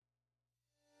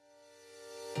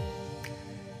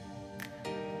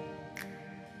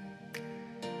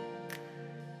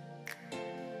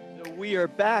We are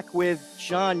back with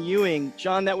John Ewing.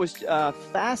 John, that was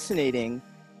fascinating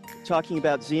talking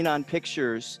about Xenon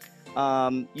Pictures.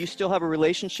 You still have a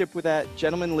relationship with that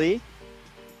gentleman, Lee?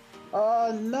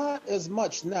 Not as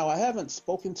much now. I haven't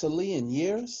spoken to Lee in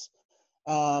years.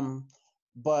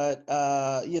 But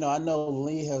I know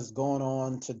Lee has gone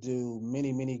on to do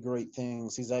many, many great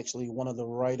things. He's actually one of the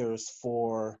writers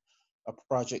for a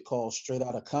project called Straight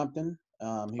Outta Compton. He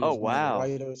Oh, was one of the wow.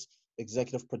 writers,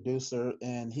 executive producer,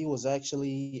 and he was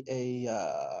actually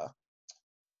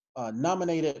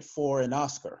nominated for an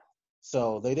Oscar.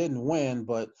 So they didn't win,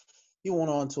 but he went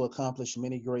on to accomplish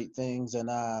many great things. And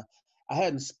I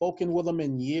hadn't spoken with him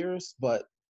in years, but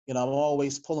I'm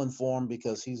always pulling for him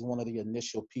because he's one of the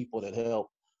initial people that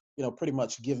helped, pretty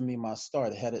much give me my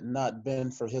start. Had it not been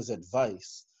for his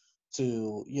advice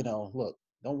to, look,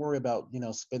 don't worry about,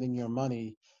 spending your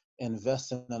money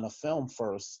investing in a film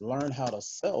first. Learn how to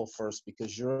sell first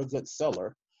because you're a good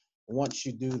seller. Once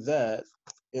you do that,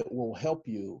 it will help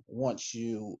you once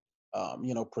you,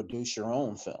 produce your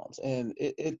own films. And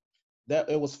it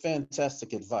was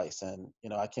fantastic advice, and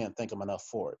I can't thank him enough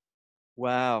for it.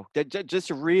 Wow.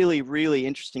 Just a really, really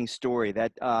interesting story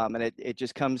that, and it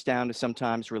just comes down to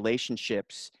sometimes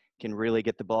relationships can really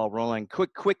get the ball rolling.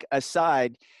 Quick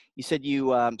aside, you said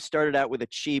you started out with a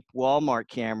cheap Walmart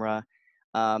camera.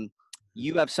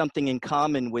 You have something in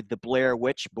common with the Blair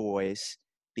Witch Boys.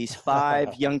 These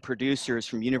 5 young producers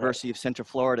from Right. University of Central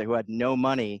Florida who had no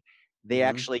money, they Mm-hmm.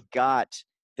 actually got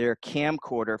their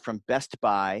camcorder from Best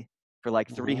Buy for like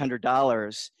Mm-hmm.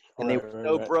 $300, and they Right, were right,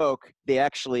 so right. broke they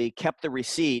actually kept the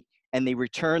receipt and they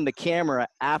returned the camera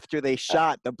after they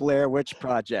shot the Blair Witch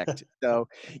Project. So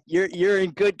you're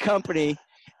in good company,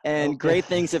 and Okay. great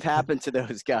things have happened to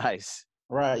those guys.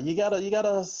 Right. You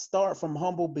gotta start from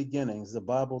humble beginnings. The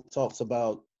Bible talks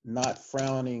about not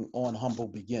frowning on humble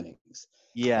beginnings.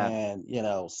 Yeah. And,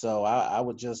 so I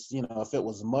would just, if it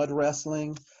was mud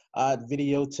wrestling, I'd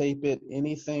videotape it.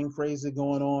 Anything crazy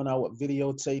going on, I would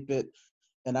videotape it.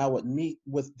 And I would meet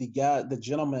with the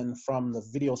gentleman from the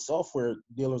Video Software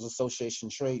Dealers Association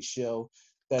trade show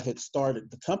that had started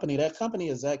the company. That company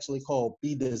is actually called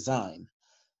B Design.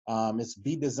 It's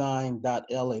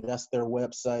bdesign.la. That's their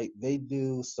website. They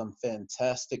do some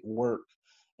fantastic work,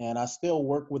 and I still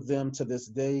work with them to this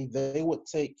day. They would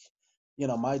take,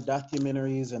 my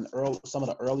documentaries and some of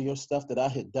the earlier stuff that I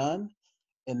had done,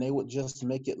 and they would just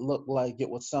make it look like it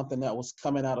was something that was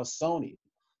coming out of Sony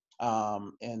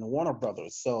and Warner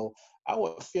Brothers. So I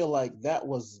would feel like that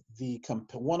was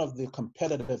one of the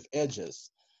competitive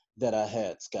edges that I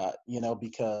had, Scott.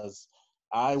 Because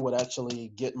I would actually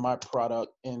get my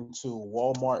product into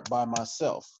Walmart by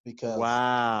myself because,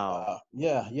 Wow.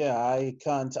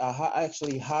 I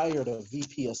actually hired a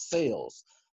VP of sales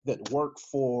that worked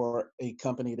for a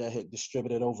company that had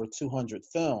distributed over 200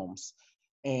 films,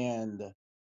 and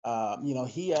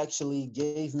he actually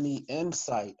gave me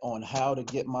insight on how to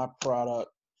get my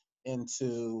product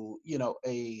into,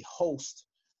 a host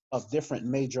of different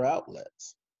major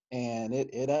outlets. And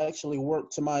it actually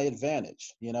worked to my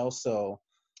advantage, So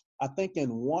I think in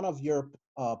one of your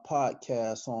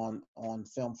podcasts on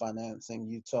film financing,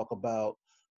 you talk about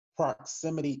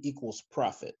proximity equals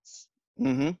profits.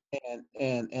 Mm-hmm.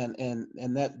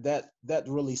 And that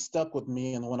really stuck with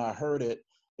me. And when I heard it,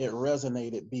 it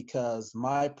resonated because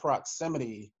my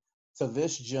proximity to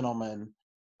this gentleman,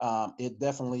 it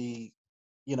definitely,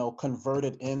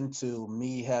 converted into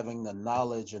me having the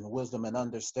knowledge and wisdom and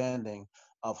understanding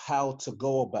of how to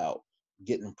go about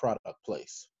getting product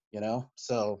placed.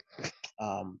 So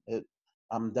it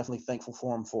I'm definitely thankful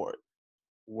for him for it.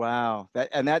 Wow.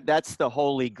 That's the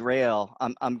holy grail.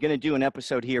 I'm going to do an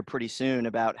episode here pretty soon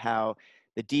about how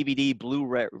the DVD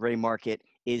Blu-ray market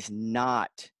is not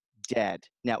dead.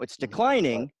 Now it's Right,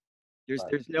 declining. right,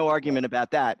 There's no right. argument about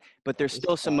that, but there's It's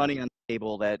still some declining. money on the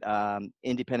table that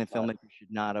independent Right, filmmakers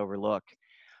should not overlook.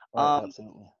 right, Um,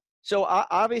 absolutely. so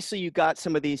obviously you got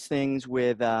some of these things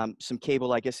with some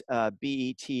cable, I guess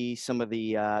BET, some of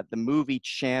the movie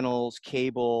channels,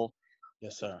 cable.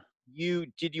 Yes, sir.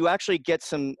 Did you actually get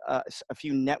a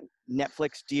few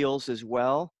Netflix deals as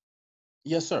well?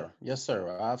 Yes, sir. Yes,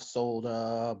 sir. I've sold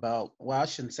well, I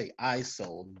shouldn't say I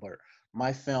sold, but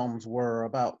my films were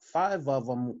about 5 of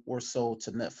them were sold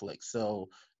to Netflix. So,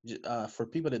 for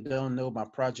people that don't know, my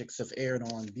projects have aired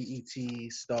on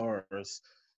BET, Stars,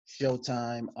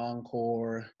 Showtime,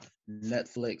 Encore,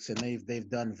 Netflix, and they've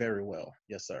done very well.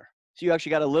 Yes, sir. So you actually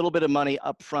got a little bit of money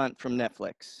up front from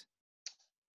Netflix.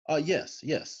 Yes,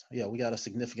 yes. Yeah, we got a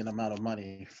significant amount of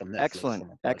money from Netflix Excellent,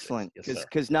 from our projects. excellent. Yes, sir.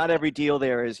 Because not every deal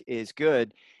there is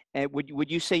good. And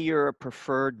would you say you're a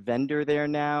preferred vendor there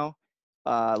now?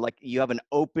 like you have an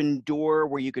open door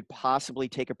where you could possibly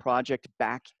take a project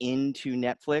back into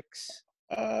Netflix?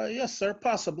 Yes, sir.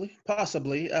 Possibly,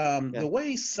 possibly. Yeah. The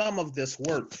way some of this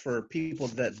works for people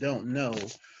that don't know,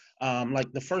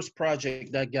 like the first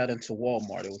project that got into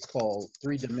Walmart, it was called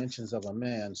Three Dimensions of a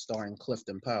Man, starring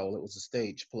Clifton Powell. It was a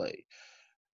stage play.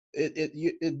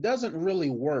 It doesn't really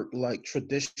work like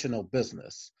traditional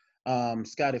business.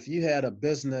 Scott, if you had a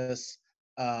business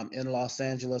in Los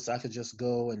Angeles, I could just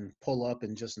go and pull up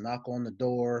and just knock on the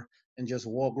door and just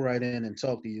walk right in and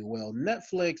talk to you. Well,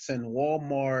 Netflix and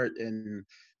Walmart and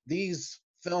these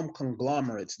film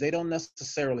conglomerates, they don't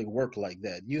necessarily work like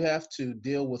that. You have to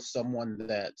deal with someone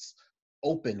that's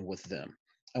open with them.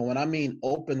 And when I mean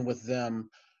open with them,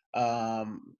 I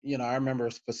remember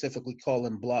specifically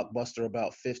calling Blockbuster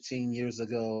about 15 years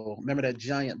ago. Remember that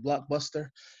giant Blockbuster?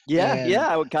 Yeah, And yeah.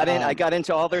 I um, got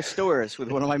into all their stores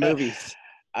with one of my movies.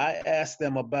 I asked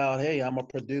them about, hey, I'm a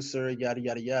producer, yada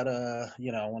yada yada.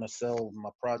 I want to sell my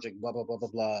project, blah blah blah blah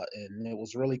blah. And it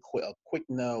was really a quick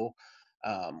no.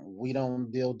 We don't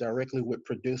deal directly with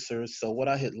producers. So what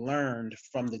I had learned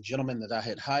from the gentleman that I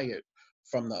had hired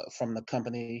from the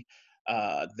company,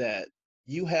 that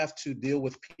you have to deal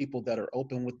with people that are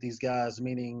open with these guys,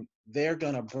 meaning they're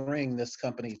gonna bring this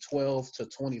company 12 to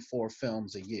 24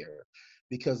 films a year,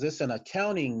 because it's an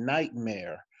accounting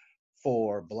nightmare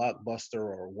for Blockbuster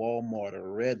or Walmart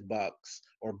or Redbox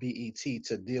or BET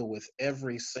to deal with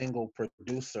every single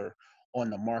producer on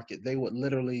the market. They would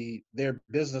literally, their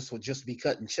business would just be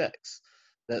cutting checks.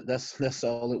 That's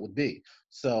all it would be.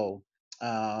 So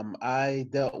I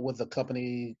dealt with a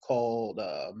company called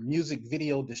Music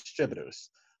Video Distributors,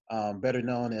 better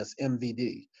known as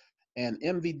MVD, and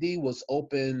MVD was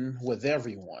open with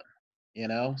everyone.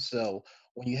 So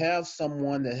when you have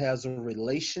someone that has a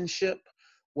relationship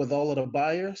with all of the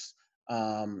buyers,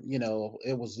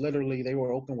 it was literally, they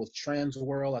were open with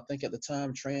Transworld. I think at the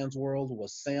time Transworld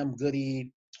was Sam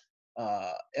Goody,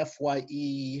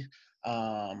 FYE,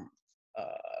 um,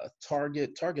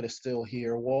 Target. Target is still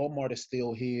here. Walmart is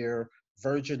still here.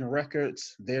 Virgin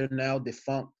Records, they're now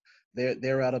defunct.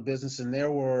 They're out of business, and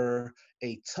there were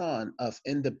a ton of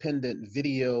independent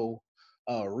video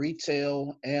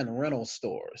retail and rental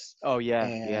stores. Oh yeah,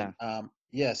 And yeah.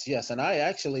 yes, yes, and I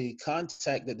actually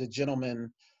contacted the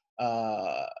gentleman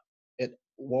uh, at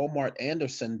Walmart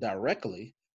Anderson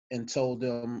directly and told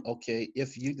them, okay,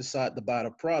 if you decide to buy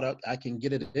the product, I can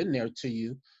get it in there to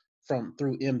you from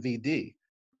through MVD.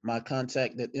 My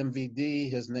contact at MVD,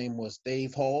 his name was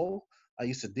Dave Hall. I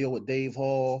used to deal with Dave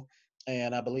Hall,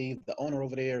 and I believe the owner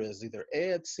over there is either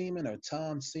Ed Seaman or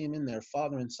Tom Seaman, their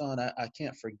father and son. I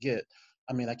can't forget.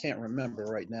 I mean, I can't remember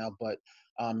right now, but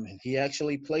he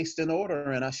actually placed an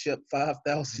order, and I shipped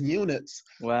 5,000 units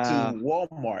to Wow.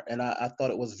 Walmart, and I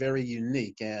thought it was very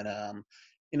unique. And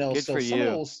Good so for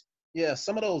you.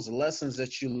 some of those lessons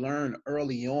that you learn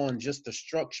early on, just the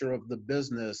structure of the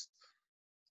business,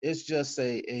 it's just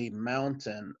a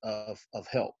mountain of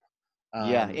help.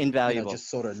 Yeah, invaluable. Just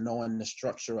sort of knowing the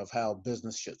structure of how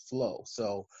business should flow.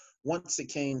 So once it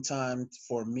came time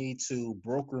for me to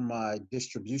broker my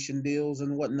distribution deals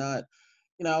and whatnot,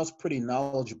 I was pretty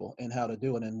knowledgeable in how to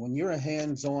do it. And when you're a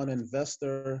hands-on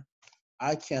investor,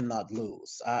 I cannot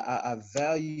lose. I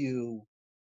value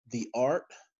the art,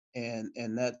 and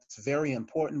that's very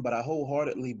important. But I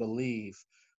wholeheartedly believe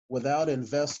without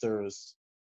investors,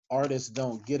 artists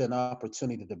don't get an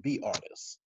opportunity to be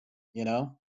artists. You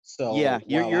know. Yeah, So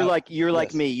while I you're like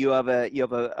yes, me. You have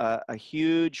a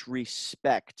huge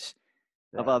respect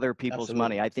of right, other people's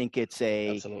money. absolutely, I think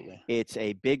absolutely, it's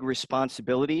a big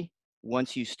responsibility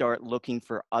once you start looking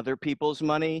for other people's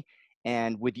money.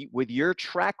 And with your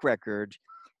track record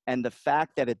and the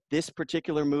fact that at this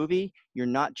particular movie you're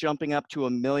not jumping up to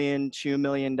 $1 million, $2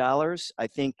 million, I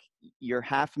think your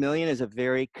 500,000 is a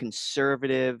very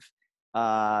conservative,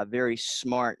 very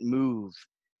smart move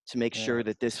to make yeah. sure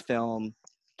that this film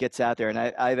gets out there. And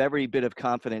I have every bit of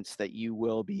confidence that you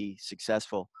will be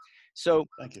successful. So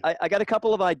Thank you. I got a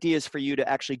couple of ideas for you to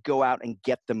actually go out and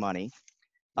get the money.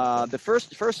 Okay. The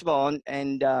first of all,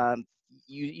 and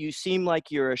you seem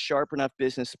like you're a sharp enough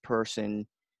business person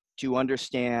to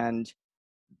understand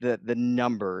the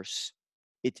numbers.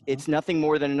 Uh-huh. It's nothing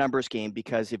more than a numbers game,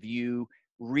 because if you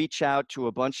reach out to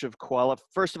a bunch of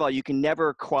first of all, you can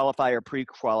never qualify or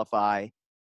pre-qualify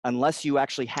unless you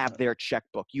actually have Right. their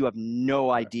checkbook. You have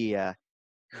no Right. idea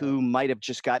Right. who might have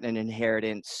just gotten an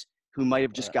inheritance, who might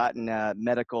have just Right. gotten a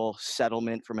medical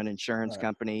settlement from an insurance Right.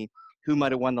 company, who might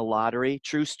Right. have won the lottery.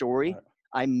 True story. Right.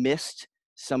 I missed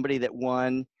somebody that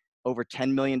won over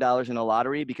 $10 million in a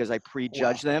lottery because I Wow.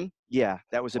 prejudged them. Yeah,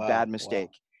 that was a bad Wow. mistake.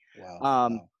 Wow. Wow.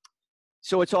 Um, Wow.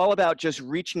 So it's all about just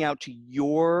reaching out to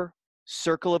your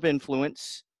circle of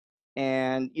influence,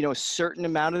 and a certain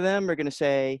amount of them are going to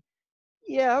say,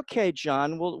 yeah, okay,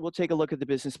 John, we'll take a look at the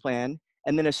business plan,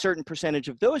 and then a certain percentage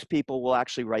of those people will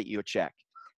actually write you a check.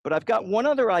 But I've got Okay. one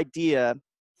other idea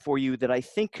for you that I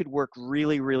think could work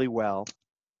really, really well.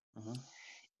 Mhm.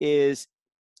 Is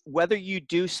whether you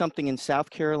do something in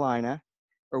South Carolina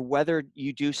or whether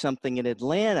you do something in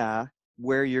Atlanta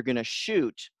where you're going to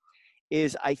shoot,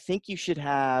 is I think you should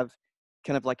have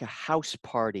kind of like a house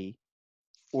party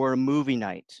or a movie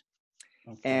night.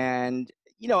 Okay. And,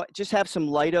 just have some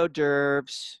light hors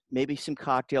d'oeuvres, maybe some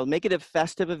cocktails, make it a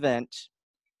festive event,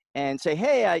 and say,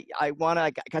 hey, I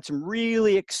got some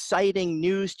really exciting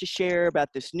news to share about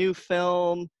this new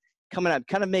film coming up,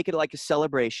 kind of make it like a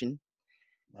celebration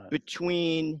Right.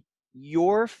 between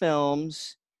your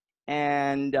films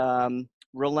and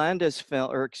Rolanda's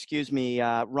film, or excuse me,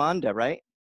 Rhonda, right?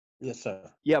 Yes,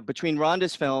 sir. Yeah, between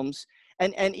Rhonda's films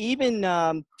and even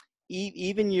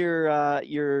even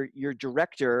your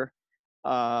director,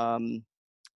 um,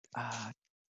 uh,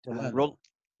 Orlando.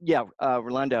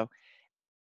 Rolando,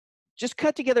 just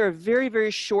cut together a very,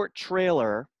 very short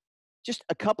trailer, just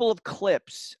a couple of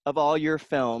clips of all your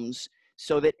films,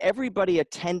 so that everybody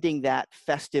attending that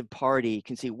festive party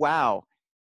can see, wow,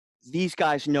 these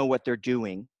guys know what they're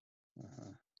doing.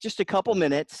 Uh-huh. Just a couple Right.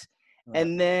 minutes, Right.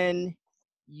 and then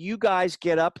you guys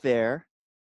get up there,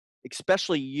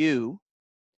 especially you,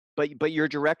 but your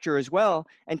director as well,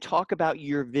 and talk about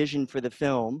your vision for the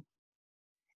film.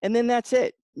 And then that's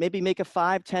it. Maybe make a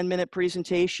 5-10 minute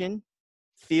presentation,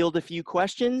 field a few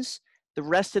questions. The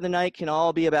rest of the night can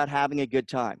all be about having a good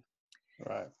time.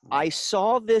 Right. I Right.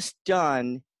 saw this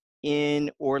done in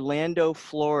Orlando,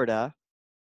 Florida.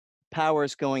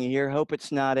 Power's going here. Hope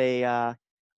it's not a.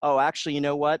 Oh, actually, you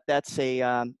know what? That's a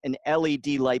an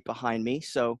LED light behind me.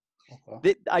 So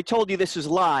Okay. I told you this was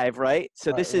live, right?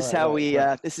 So Right. Right. Right.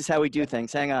 Right. this is how we do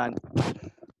things. Hang on.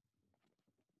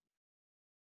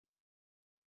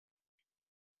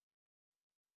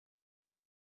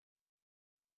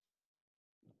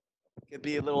 It could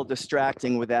be a little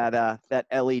distracting with that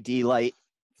LED light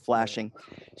Right. flashing.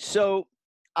 So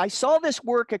I saw this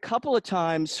work a couple of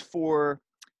times for.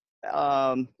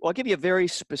 Well, I'll give you a very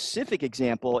specific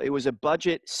example. It was a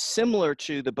budget similar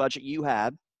to the budget you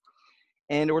had.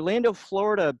 And Orlando,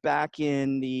 Florida, back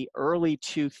in the early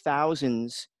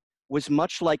 2000s, was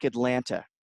much like Atlanta.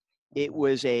 It Uh-huh.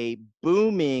 was a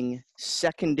booming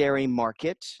secondary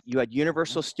market. You had Uh-huh.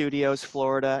 Universal Studios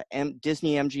Florida,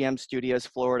 Disney MGM Studios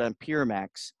Florida, and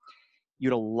Miramax. You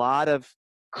had a lot of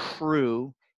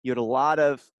crew. You had a lot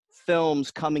of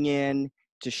films coming in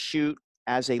to shoot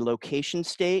as a location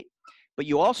state, but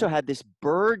you also had this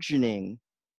burgeoning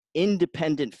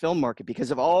independent film market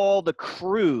because of all the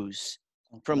crews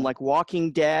from Okay. like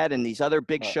Walking Dead and these other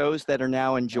big Right. shows that are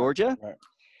now in Right. Georgia. Right.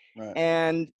 Right.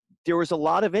 And there was a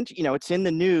lot of, it's in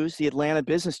the news, the Atlanta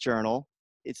Business Journal.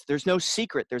 There's no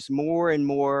secret. There's more and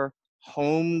more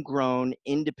homegrown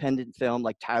independent film,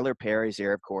 like Tyler Perry's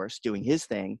there, of course, doing his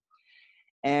thing.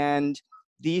 And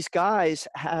these guys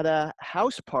had a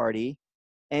house party,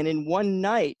 and in one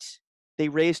night, they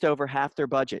raised over half their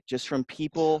budget just from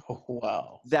people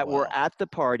Wow. that were Wow. at the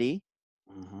party.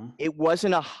 Mm-hmm. It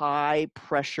wasn't a high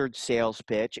pressured sales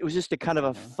pitch. It was just a kind of a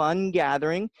Uh-huh. fun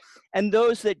gathering. And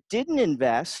those that didn't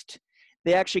invest,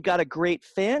 they actually got a great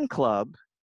fan club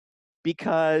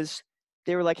because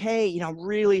they were like, hey, I'm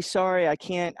really sorry I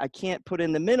can't put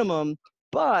in the minimum,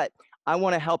 but I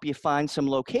want to help you find some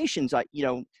locations.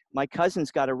 My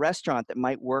cousin's got a restaurant that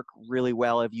might work really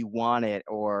well if you want it,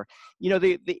 or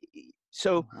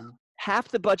so Uh-huh. half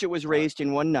the budget was Right. raised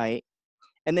in one night.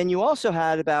 And then you also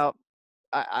had about,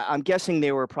 I'm guessing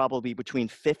there were probably between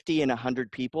 50 and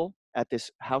 100 people at this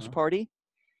house Uh-huh. party.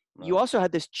 You Right. also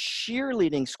had this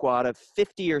cheerleading squad of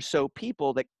 50 or so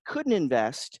people that couldn't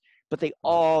invest, but they Right.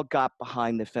 all got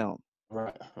behind the film.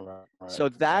 Right. Right. Right. So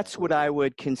that's what I Absolutely.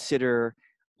 would consider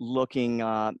looking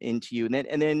into you.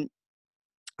 And then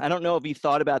I don't know if you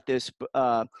thought about this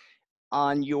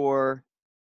on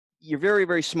you're very,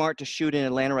 very smart to shoot in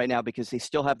Atlanta right now because they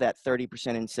still have that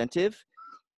 30% incentive.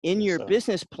 In Yes, your sir.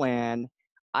 business plan,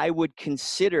 I would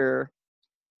consider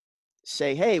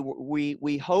say, hey,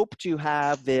 we hope to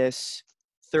have this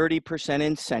 30%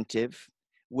 incentive,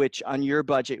 which on your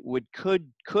budget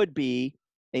could be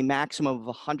a maximum of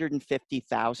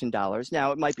 $150,000.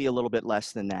 Now it might be a little bit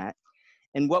less than that.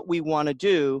 And what we want to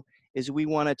do is we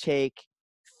want to take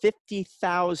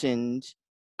 50,000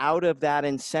 out of that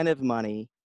incentive money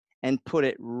and put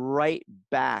it right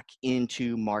back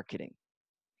into marketing.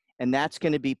 And that's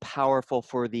going to be powerful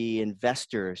for the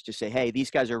investors to say, hey,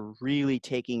 these guys are really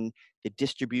taking the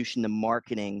distribution, the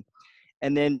marketing,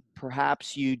 and then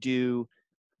perhaps you do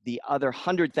the other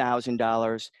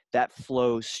 $100,000 that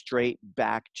flows straight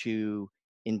back to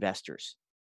investors.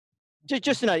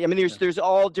 Just an idea. I mean, there's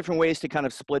all different ways to kind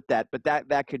of split that, but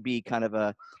that could be kind of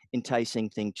a enticing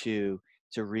thing to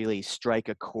really strike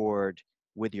a chord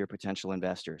with your potential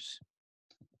investors.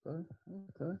 Okay.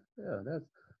 Okay. Yeah, that's.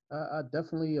 I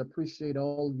definitely appreciate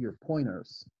all your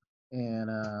pointers,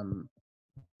 and I'm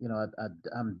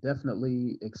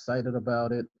definitely excited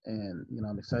about it, and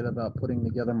I'm excited about putting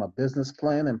together my business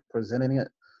plan and presenting it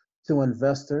to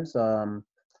investors.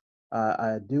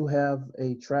 I do have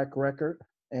a track record,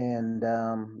 and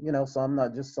so I'm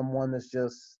not just someone that's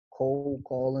just cold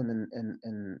calling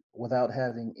and without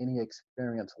having any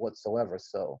experience whatsoever.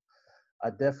 So I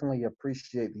definitely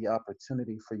appreciate the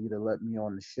opportunity for you to let me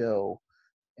on the show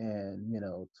and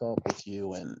talk with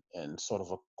you and sort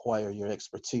of acquire your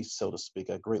expertise, so to speak.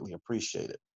 I greatly appreciate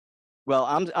it. Well,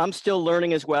 I'm still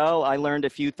learning as well. I learned a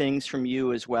few things from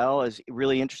you as well. As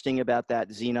really interesting about that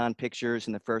Xenon Pictures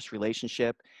and the first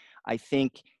relationship. I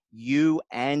think you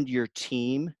and your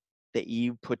team that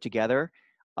you put together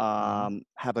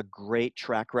have a great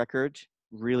track record,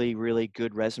 really, really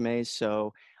good resumes.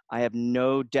 So I have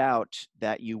no doubt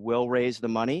that you will raise the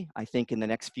money, I think, in the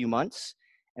next few months.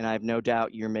 And I have no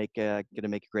doubt you're going to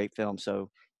make a great film. So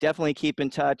definitely keep in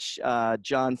touch.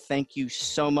 John, thank you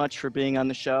so much for being on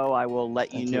the show. I will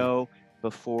let you Thank you. know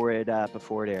before it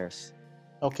airs.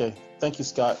 Okay. Thank you,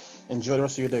 Scott. Enjoy the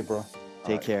rest of your day, bro.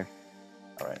 Take care.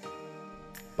 All right.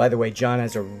 By the way, John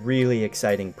has a really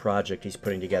exciting project he's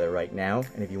putting together right now.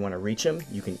 And if you want to reach him,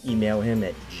 you can email him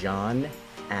at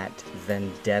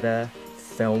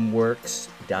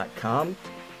john@vendettafilmworks.com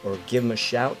or give him a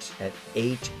shout at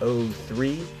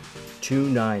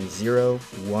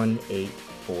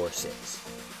 803-290-1846.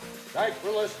 Thanks for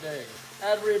listening.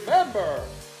 And remember,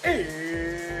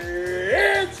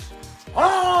 it's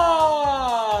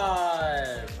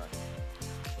time!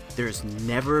 There's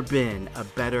never been a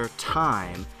better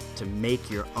time to make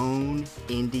your own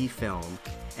indie film.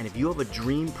 And if you have a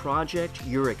dream project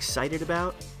you're excited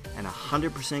about and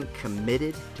 100%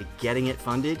 committed to getting it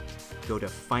funded, go to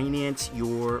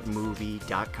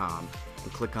financeyourmovie.com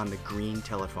and click on the green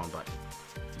telephone button.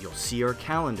 You'll see our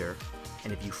calendar,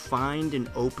 and if you find an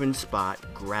open spot,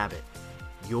 grab it.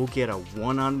 You'll get a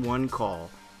one-on-one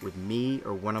call with me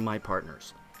or one of my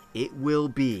partners. It will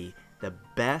be the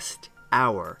best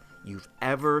hour you've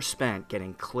ever spent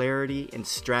getting clarity and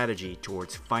strategy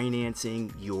towards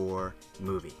financing your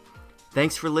movie.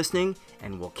 Thanks for listening,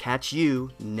 and we'll catch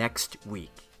you next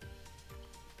week.